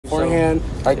hand.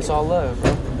 Like, it's all love,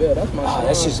 bro. Yeah, that's my son.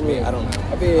 That's just me. I don't know.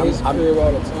 I be in his crib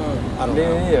all the time. I don't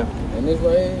know. Yeah. And this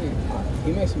right here,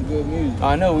 he makes some good music.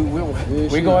 I know.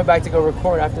 We're going back to go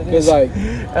record after this. It's like,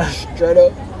 straight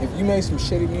up, if you make some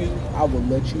shitty music, I will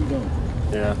let you know.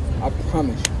 Yeah. I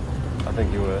promise you. I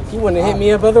think you would. You wouldn't hit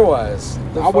me up otherwise.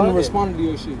 I wouldn't respond to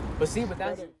your shit. But see, but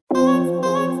that's...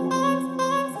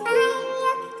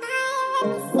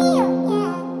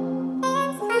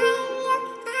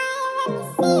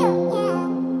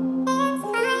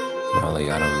 Molly,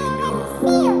 I don't mean to.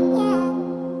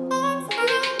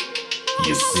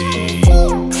 You see.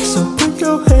 So put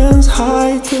your hands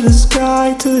high to the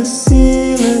sky, to the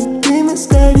ceiling. Dreaming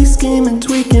steady, scheming,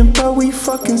 tweaking, but we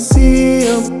fucking see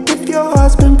 'em. If your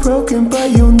heart's been broken,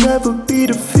 but you'll never be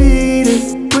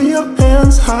defeated. Put your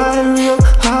hands high, real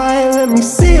high, let me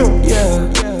see 'em. Yeah,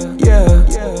 yeah,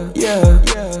 yeah,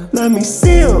 yeah. Let me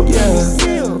see 'em. Yeah,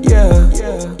 yeah,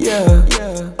 yeah,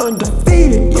 yeah.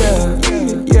 Undefeated. Yeah,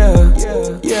 yeah,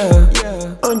 yeah,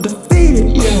 yeah.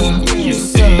 Undefeated. Yeah, You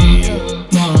see.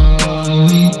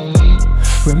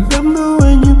 remember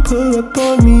when you pull up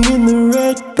on me in the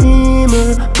red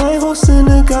Beamer? My whole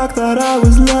synagogue thought I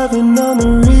was loving on the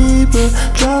Reaper.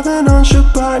 Driving on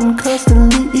Shabbat and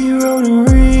constantly eroding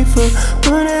reefer.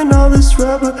 Burning all this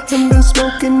rubber and been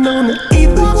smoking on the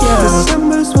ether. Yeah,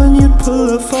 December's when you pull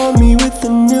up on me with a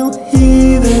new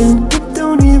heathen. It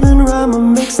don't even rhyme or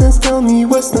make sense, tell me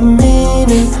what's the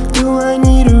meaning? Do I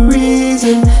need a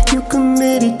reason? You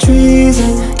committed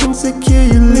treason. Insecure,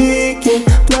 you leaking.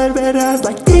 Blood red eyes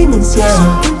like demons, yeah. So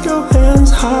put your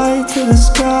hands high to the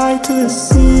sky, to the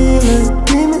ceiling.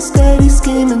 Dreaming steady,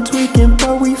 scheming, tweaking,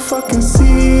 but we fucking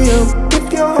see 'em.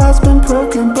 If your heart's been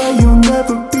broken, but you'll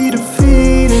never be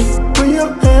defeated. Put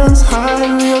your hands high,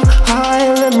 real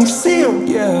high, let me see 'em.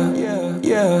 Yeah, yeah,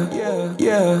 yeah,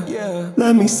 yeah.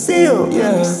 Let me see 'em.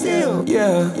 Yeah,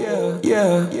 yeah,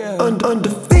 yeah.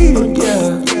 Undefeated.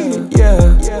 Yeah,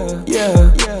 yeah.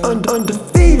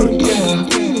 Undefeated. Yeah.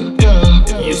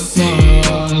 You see.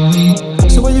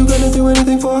 So are you gonna do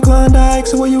anything for a Klondike?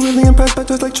 So are you really impressed by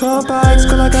just like Trump bikes?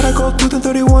 Girl, I gotta go through the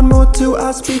 31 more too.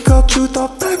 I speak all truth, all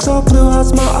facts, all blue.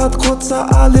 Asma'at Qudsa,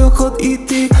 Alil Qud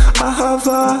Iti,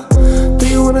 Ahava. Do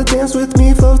you wanna dance with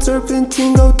me? Float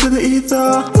serpentine, go to the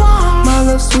ether. My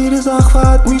love sweet as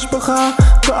Ahava, Mishpacha,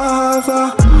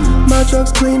 Ahava. My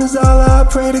drugs clean as Allah. I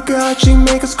pray to God she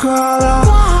make us crawl out.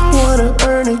 Wanna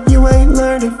earn it, you ain't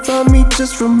learned it from me,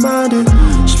 just reminded.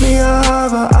 Shmi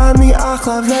Ahava, Ani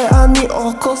Achlav, Ani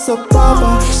Okol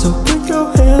Sababa. So put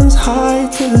your hands high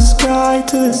to the sky,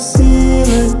 to the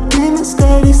ceiling. Dreaming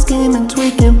steady, scheming,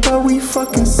 tweaking, but we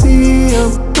fucking see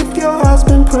 'em. If your heart's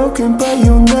been broken, but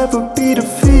you'll never be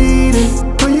defeated.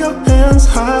 Put your hands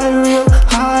high, real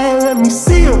high, let me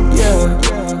see 'em. Yeah,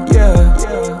 yeah.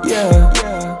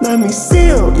 Let me see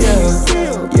 'em. Yeah,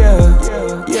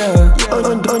 yeah.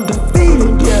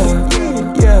 Undefeated. Yeah.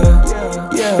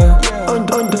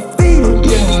 Undefeated.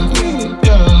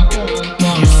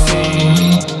 You see.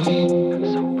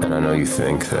 And I know you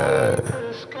think that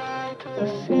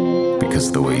because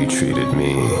of the way you treated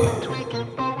me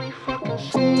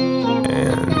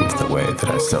and the way that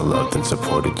I still loved and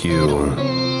supported you,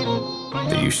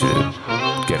 that you should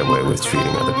get away with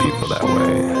treating other people that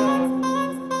way.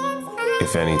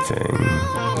 If anything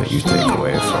that you take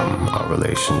away from our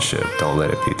relationship, don't let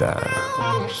it be that.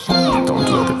 Don't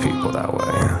do other people that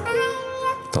way.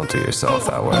 Don't do yourself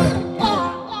that way.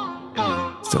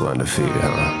 Still undefeated,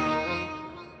 huh?